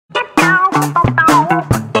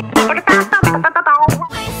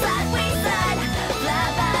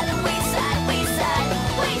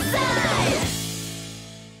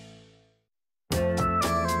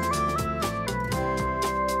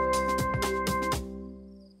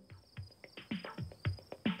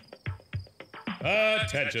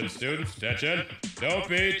Attention, students, attention. Don't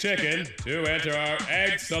be chicken to enter our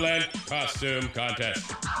excellent costume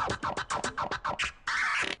contest.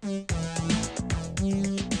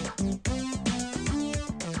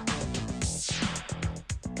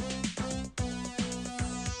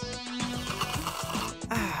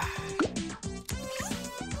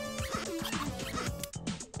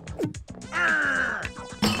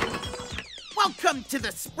 Welcome to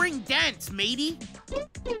the spring dance, matey.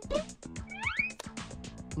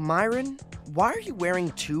 Myron, why are you wearing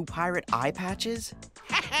 2 pirate eye patches?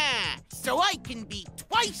 Ha-ha! So I can be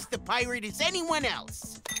twice the pirate as anyone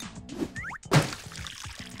else.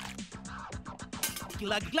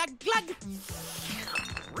 Glug, glug, glug.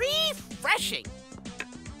 Refreshing.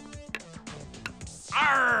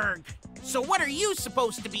 Arrgh! So what are you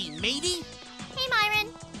supposed to be, matey? Hey,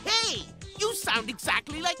 Myron. Hey! You sound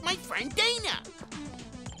exactly like my friend Dana.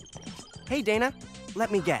 Hey, Dana, let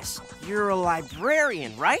me guess. You're a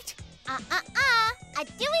librarian, right? A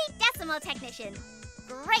Dewey Decimal Technician.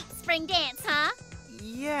 Great spring dance, huh?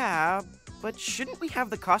 Yeah, but shouldn't we have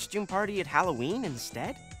the costume party at Halloween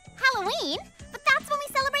instead? Halloween? But that's when we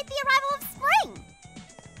celebrate the arrival of spring.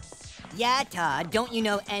 Yeah, Todd, don't you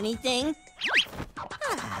know anything?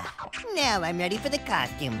 Now I'm ready for the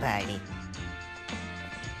costume party.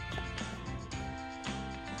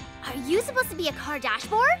 Are you supposed to be a car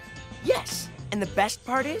dashboard? Yes, and the best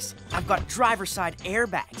part is, I've got driver's side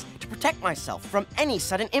airbags to protect myself from any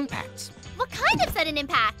sudden impacts. What kind of sudden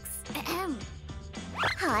impacts?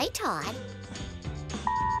 Hi, Todd.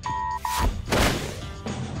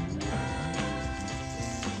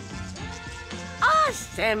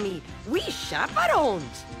 Sammy, we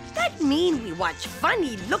chaperones. That mean we watch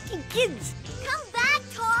funny-looking kids. Come back,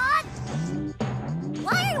 Todd!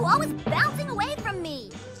 Why are you always bouncing away from me?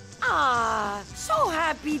 So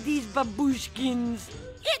happy these babushkins.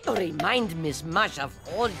 It remind Miss Mush of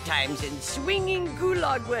old times in swinging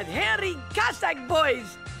gulag with hairy Cossack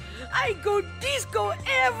boys. I go disco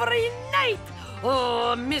every night.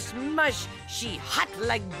 Oh, Miss Mush, she hot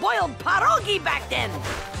like boiled pierogi back then.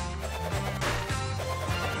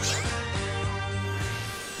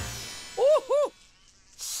 Ooh,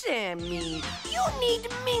 Sammy, you need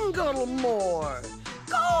mingle more.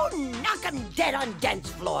 Go knock 'em dead on dance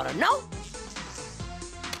floor, no?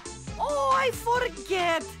 Oh, I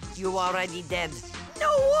forget. You already dead.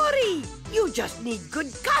 No worry. You just need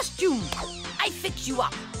good costume. I fix you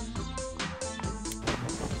up.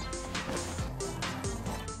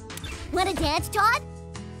 Wanna dance, Todd?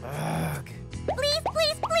 Ugh. Please,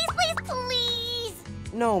 please, please, please, please!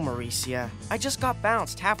 No, Maurecia. I just got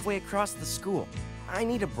bounced halfway across the school. I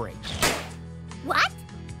need a break. What?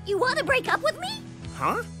 You want to break up with me?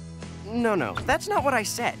 Huh? No, that's not what I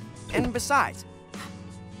said. And besides,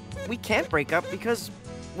 we can't break up because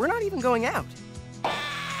we're not even going out.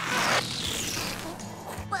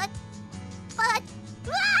 But...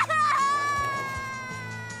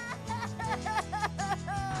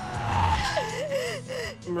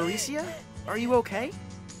 Maurecia, are you okay?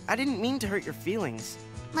 I didn't mean to hurt your feelings.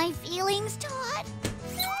 My feelings, Todd?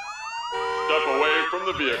 Step away from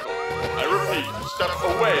the vehicle. I repeat, step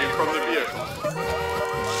away from the vehicle.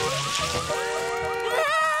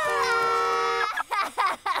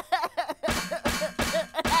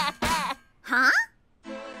 Huh?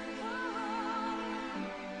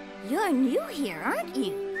 You're new here, aren't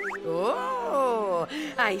you? Oh,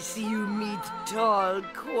 I see you meet tall,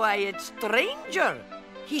 quiet stranger.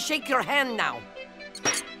 He shake your hand now.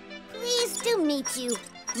 Pleased to meet you.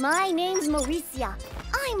 My name's Maurecia.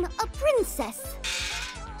 I'm a princess.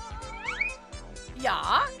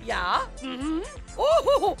 Yeah. Mm-hmm.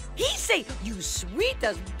 Oh, he say you sweet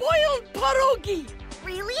as boiled pierogi.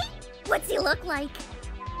 Really? What's he look like?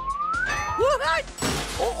 What?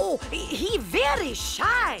 Oh, he very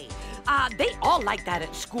shy. They all like that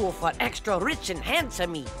at school for extra rich and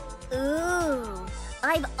handsome-y. Ooh,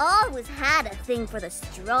 I've always had a thing for the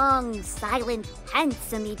strong, silent,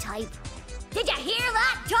 handsome-y type. Did you hear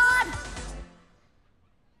that, Todd?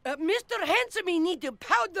 Mr. Handsomey need to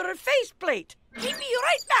powder her faceplate. He'll be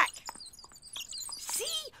right back.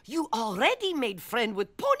 See, you already made friend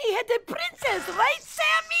with pony-headed princess, right,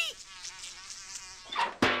 Sammy?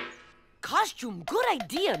 Costume, good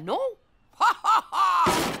idea, no? Ha ha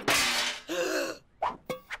ha!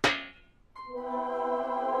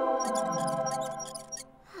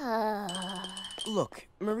 Look,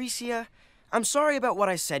 Maurecia, I'm sorry about what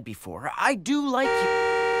I said before. I do like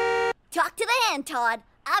you. Talk to the hand, Todd.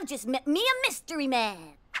 I've just met me a mystery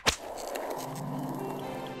man.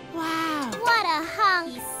 Wow. What a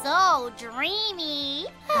hunk. He's so dreamy.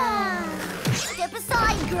 Step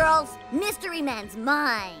aside, girls. Mystery man's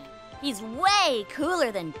mine. He's way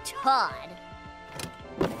cooler than Todd.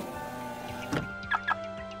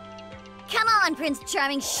 Come on, Prince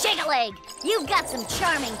Charming, shake a leg. You've got some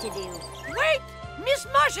charming to do. Wait! Miss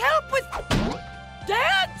Mush, help with...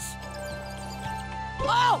 dance?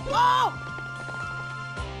 Oh! Oh!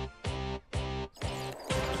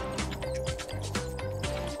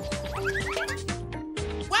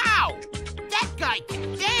 Wow! That guy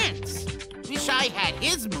can dance! Wish I had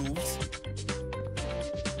his moves.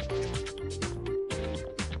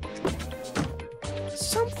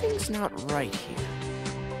 Something's not right here.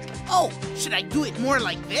 Oh, should I do it more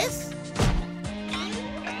like this?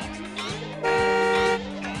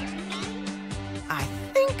 I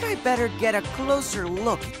think I better get a closer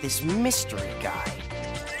look at this mystery guy.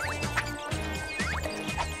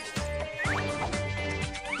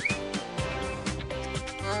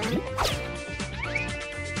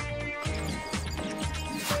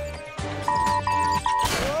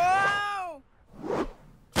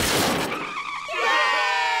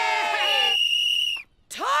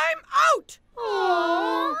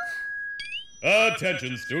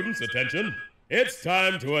 Attention, students, attention. It's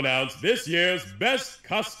time to announce this year's best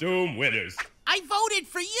costume winners. I voted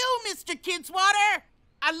for you, Mr. Kidswatter.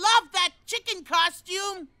 I love that chicken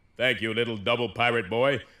costume. Thank you, little double pirate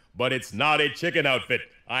boy. But it's not a chicken outfit.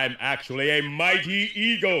 I'm actually a mighty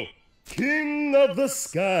eagle, king of the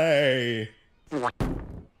sky.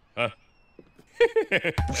 Huh?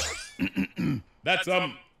 That's,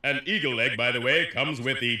 an eagle leg, by the way, comes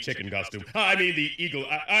with the chicken costume. I mean, the eagle,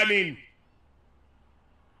 I mean...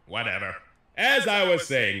 Whatever. As I was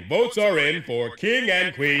saying, votes are in for King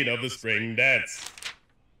and Queen of the Spring Dance.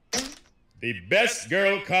 The best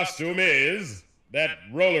girl costume is that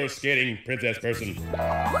roller skating princess person.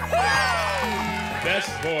 Best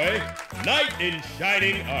boy, knight in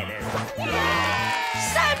shining armor.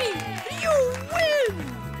 Sammy, you win!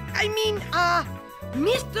 I mean,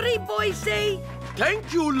 mystery boy say,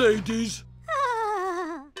 thank you, ladies.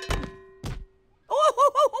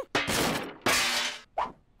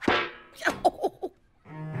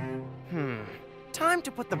 Time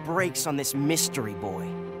to put the brakes on this mystery boy.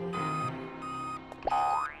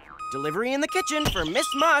 Delivery in the kitchen for Miss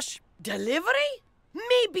Mush. Delivery?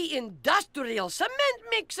 Maybe industrial cement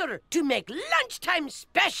mixer to make lunchtime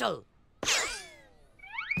special.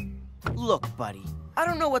 Look, buddy, I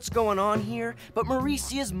don't know what's going on here, but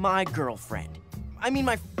Maurecia's my girlfriend. I mean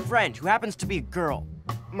my friend who happens to be a girl.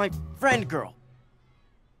 My friend girl.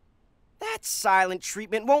 That silent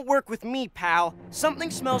treatment won't work with me, pal.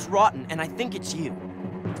 Something smells rotten, and I think it's you.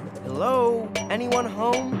 Hello? Anyone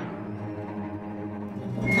home?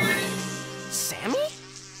 Sammy?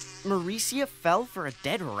 Maurecia fell for a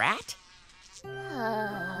dead rat?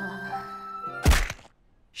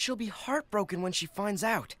 She'll be heartbroken when she finds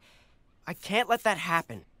out. I can't let that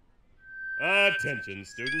happen. Attention,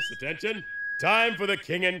 students, attention. Time for the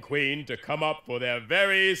king and queen to come up for their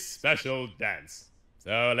very special dance.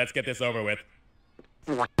 So let's get this over with.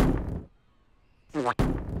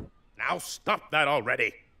 Now stop that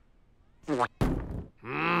already.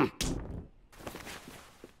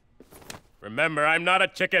 Remember, I'm not a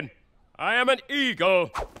chicken. I am an eagle.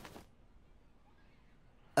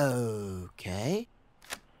 Okay.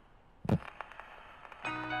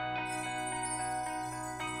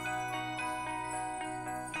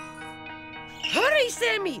 Hurry,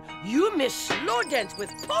 Sammy! You missed slow dance with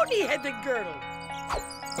pony-headed girl.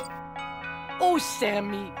 Oh,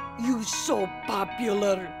 Sammy, you so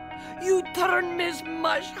popular. You turn Miss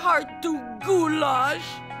Mush heart to goulash.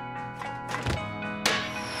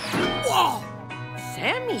 Whoa!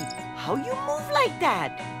 Sammy, how you move like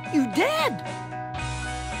that? You dead?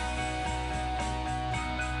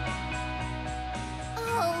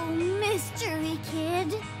 Oh, mystery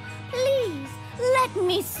kid. Please, let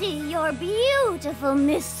me see your beautiful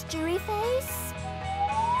mystery face.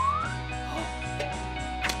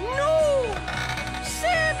 No!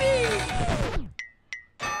 Sammy!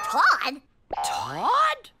 Todd?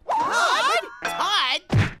 Todd? Todd? Todd?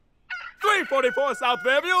 344 South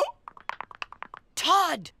Fairview?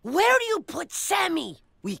 Todd, where do you put Sammy?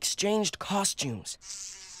 We exchanged costumes.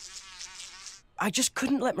 I just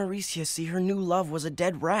couldn't let Maurecia see her new love was a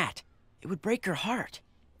dead rat. It would break her heart.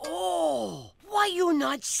 Oh, why you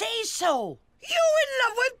not say so? You in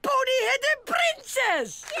love with pony-headed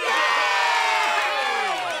princess!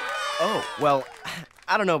 Oh, well,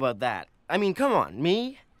 I don't know about that. I mean, come on,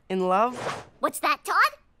 me? In love? What's that,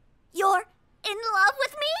 Todd? You're in love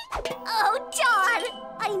with me? Oh, Todd!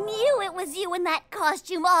 I knew it was you in that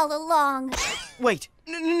costume all along. Wait,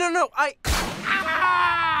 no, I...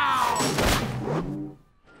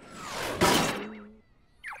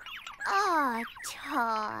 Ah,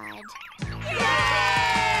 Todd.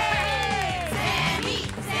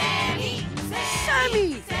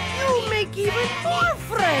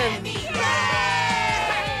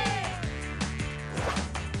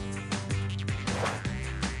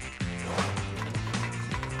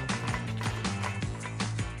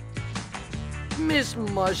 Miss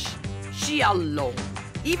Mush, she alone.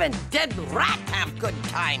 Even dead rat have good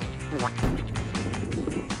time.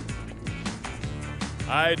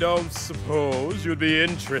 I don't suppose you'd be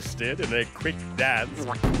interested in a quick dance.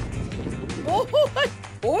 Oh,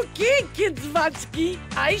 okay, Kids Vatsky.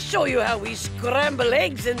 I show you how we scramble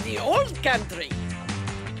eggs in the old country.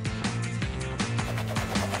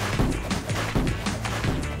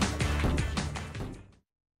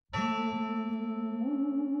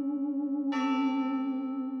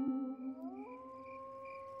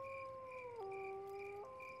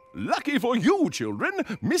 Lucky for you, children,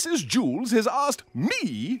 Mrs. Jules has asked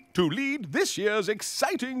me to lead this year's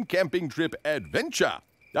exciting camping trip adventure.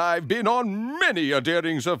 I've been on many a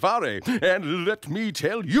daring safari, and let me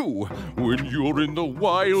tell you, when you're in the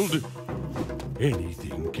wild,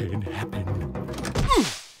 anything can happen.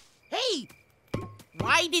 Hey!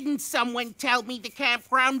 Why didn't someone tell me the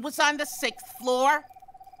campground was on the 6th floor?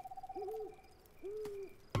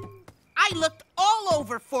 I looked all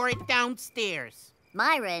over for it downstairs.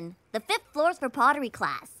 Myron, the 5th floor's for pottery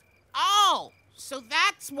class. Oh, so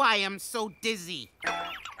that's why I'm so dizzy.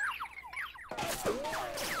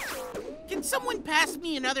 Can someone pass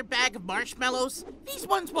me another bag of marshmallows? These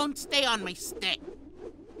ones won't stay on my stick.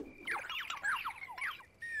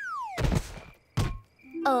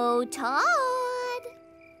 Oh, Todd.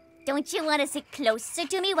 Don't you want to sit closer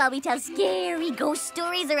to me while we tell scary ghost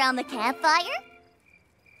stories around the campfire?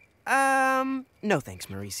 No thanks,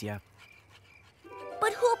 Maurecia.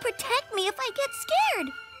 But who'll protect me if I get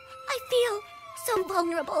scared? I feel so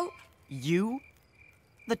vulnerable. You?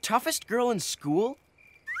 The toughest girl in school?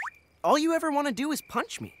 All you ever want to do is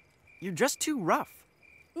punch me. You're just too rough.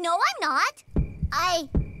 No, I'm not. I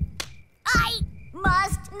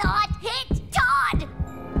must not hit Todd!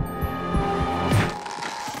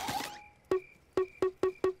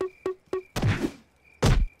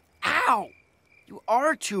 Ow! You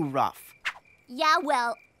are too rough. Yeah,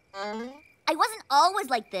 well, I wasn't always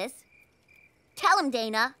like this. Tell him,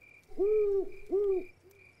 Dana.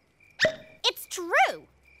 It's true.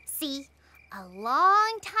 See, a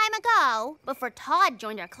long time ago, before Todd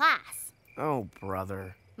joined our class, Oh,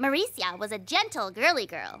 brother. Maurecia was a gentle girly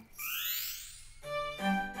girl.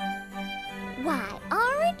 Why,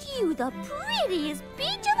 aren't you the prettiest peach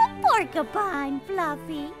of a porcupine,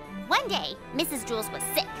 Fluffy? One day, Mrs. Jules was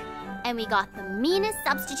sick, and we got the meanest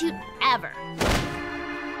substitute ever.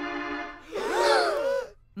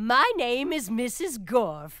 My name is Mrs.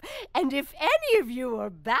 Gorf, and if any of you are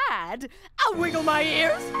bad, I'll wiggle my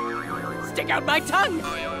ears, stick out my tongue,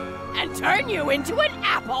 and turn you into an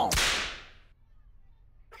apple.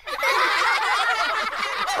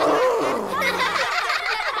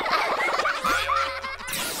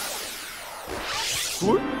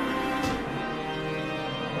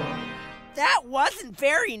 That wasn't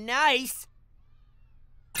very nice.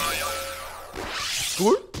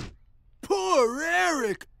 Poor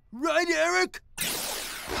Eric. Right, Eric?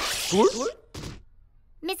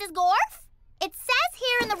 Mrs. Gorf? It says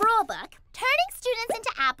here in the rule book, turning students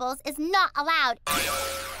into apples is not allowed.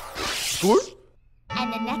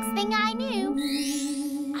 And the next thing I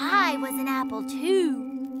knew, I was an apple too.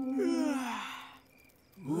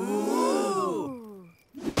 Ooh.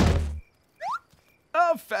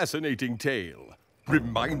 A fascinating tale.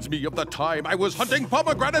 Reminds me of the time I was hunting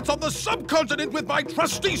pomegranates on the subcontinent with my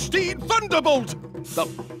trusty steed, Thunderbolt! The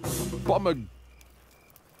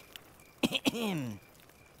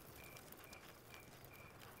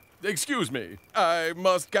Excuse me, I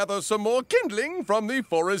must gather some more kindling from the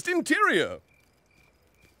forest interior.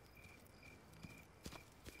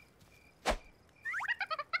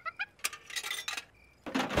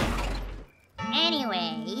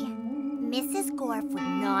 Anyway, Mrs. Gorf would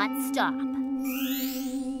not stop.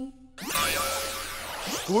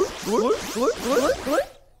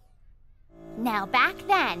 Now back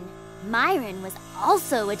then, Myron was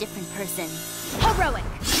also a different person. Heroic,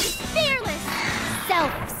 fearless,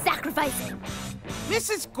 self-sacrificing.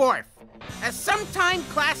 Mrs. Gorf, as sometime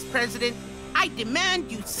class president, I demand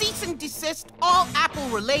you cease and desist all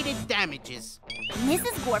apple-related damages.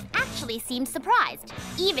 Mrs. Gorf actually seemed surprised,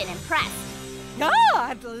 even impressed.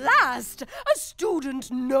 Ah, at last! A student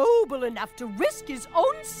noble enough to risk his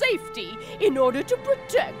own safety in order to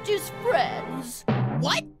protect his friends.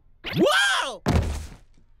 What? Whoa!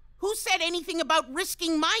 Who said anything about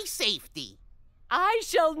risking my safety? I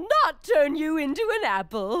shall not turn you into an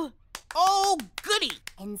apple. Oh, goody!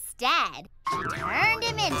 Instead, she turned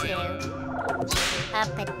him into a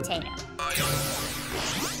potato.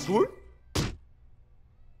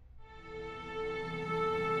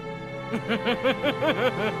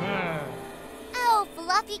 Oh,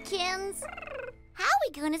 Fluffykins. How are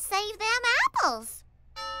we gonna save them apples.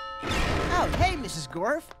 Oh, hey, Mrs.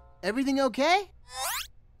 Gorf. Everything okay?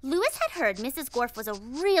 Louis had heard Mrs. Gorf was a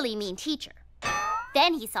really mean teacher.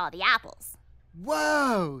 Then he saw the apples.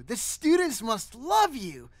 Whoa, the students must love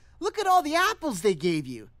you. Look at all the apples they gave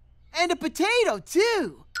you. And a potato,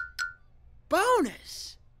 too.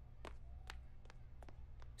 Bonus.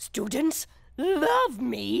 Students love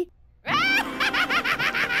me.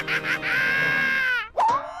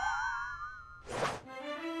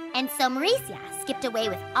 And so Maurecia skipped away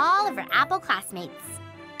with all of her apple classmates.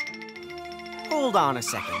 Hold on a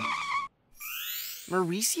second.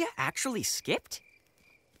 Maurecia actually skipped?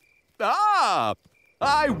 Ah!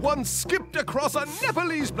 I once skipped across a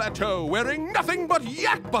Nepalese plateau wearing nothing but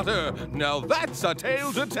yak butter. Now that's a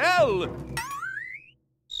tale to tell.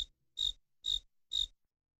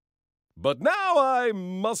 But now I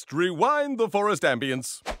must rewind the forest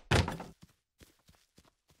ambience.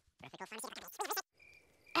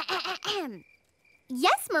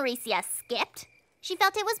 Yes, Maurecia skipped. She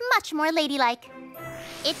felt it was much more ladylike.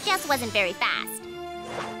 It just wasn't very fast.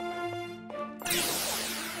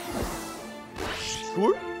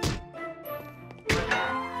 Sure.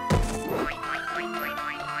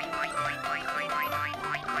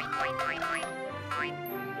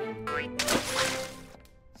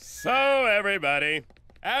 So, everybody,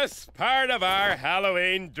 as part of our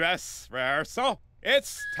Halloween dress rehearsal,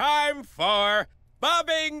 it's time for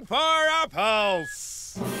bobbing for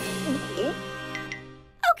apples.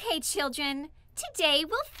 Okay, children. Today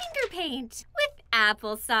we'll finger paint with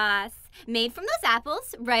applesauce, made from those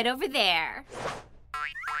apples right over there.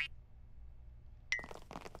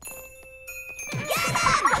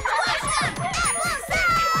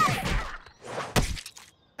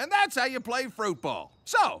 And that's how you play fruit ball.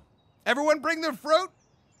 So, everyone bring their fruit?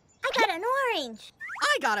 I got an orange.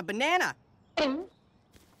 I got a banana.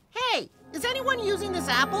 Hey, is anyone using this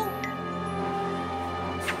apple?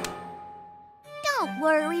 Don't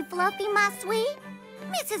worry, Fluffy, my sweet.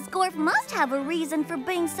 Mrs. Gorf must have a reason for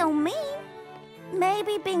being so mean.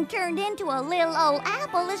 Maybe being turned into a little old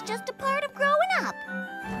apple is just a part of growing up.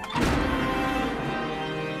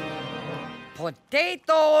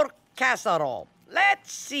 Potato casserole.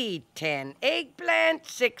 Let's see, 10 eggplant,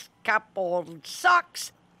 6 coupled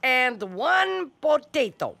socks, and 1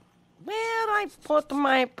 potato. Where I put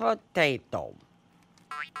my potato?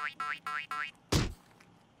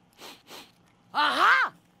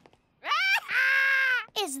 Aha!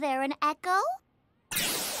 Is there an echo?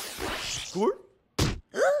 Sure.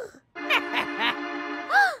 Oh,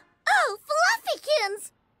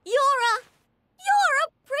 Fluffykins! You're a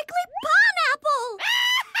prickly pineapple!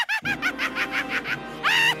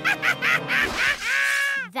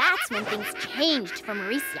 That's when things changed for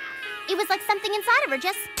Maurecia. It was like something inside of her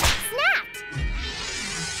just snapped.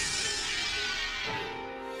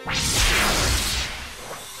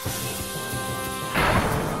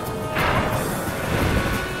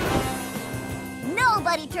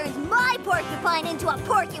 Nobody turns my porcupine into a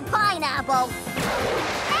porcupine apple.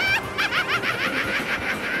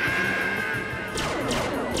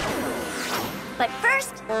 But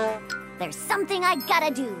first, there's something I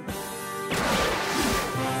gotta do.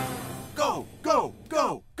 Go, go,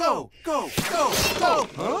 go, go, go, go, go.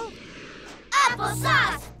 Huh?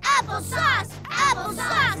 Applesauce! Applesauce!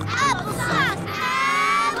 Applesauce! Applesauce!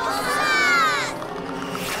 Applesauce!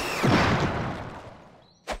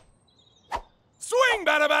 Swing,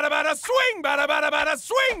 bada, bada, bada, swing, bada, bada, bada,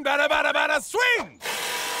 swing, bada, bada, bada, swing!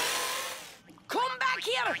 Come back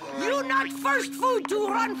here! You not first food to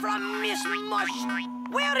run from Miss Mush.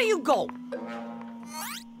 Where do you go?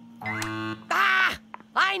 Ah!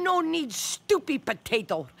 I no need stupid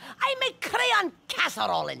potato. I make crayon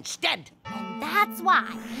casserole instead. And that's why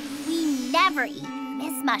we never eat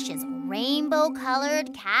Miss Mush's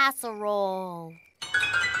rainbow-colored casserole.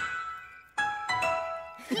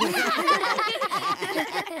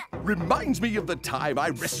 Reminds me of the time I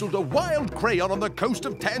wrestled a wild crayon on the coast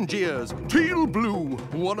of Tangiers. Teal blue,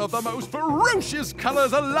 one of the most ferocious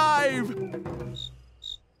colors alive.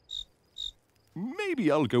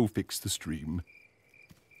 Maybe I'll go fix the stream.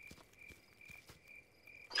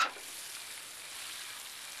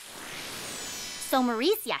 So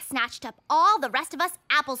Maurecia snatched up all the rest of us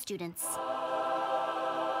Apple students.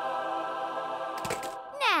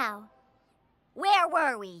 Now, where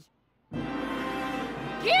were we?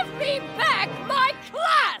 Give me back my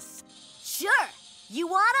class! Sure. You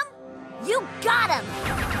want 'em? You got 'em!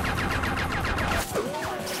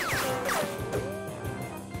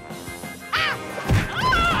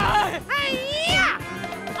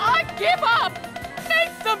 I give up!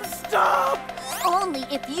 Make them stop! Only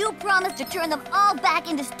if you promise to turn them all back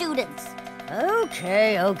into students.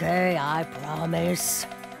 Okay, I promise.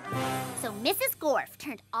 So Mrs. Gorf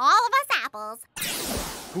turned all of us apples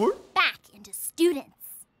back into students.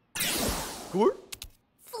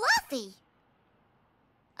 Fluffy!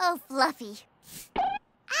 Oh, Fluffy.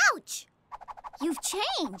 Ouch! You've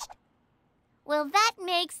changed. Well, that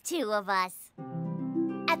makes two of us.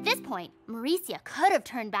 At this point, Maurecia could have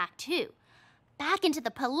turned back too. Back into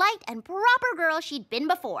the polite and proper girl she'd been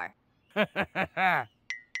before.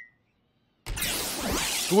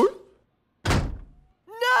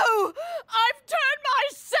 No! I've turned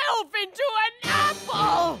myself into an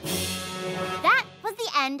apple! That was the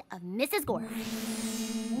end of Mrs. Gorf.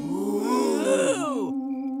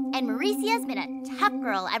 And Maurecia's been a tough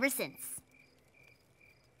girl ever since.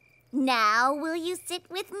 Now, will you sit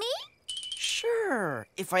with me? Sure,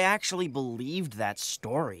 if I actually believed that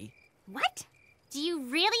story. What? Do you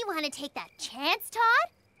really want to take that chance,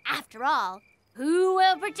 Todd? After all, who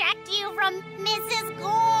will protect you from Mrs.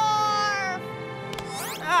 Gorf?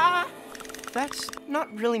 That's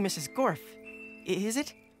not really Mrs. Gorf, is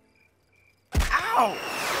it? Ow!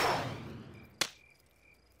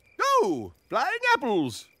 Oh, flying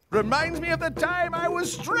apples! Reminds me of the time I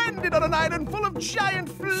was stranded on an island full of giant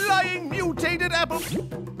flying mutated apples.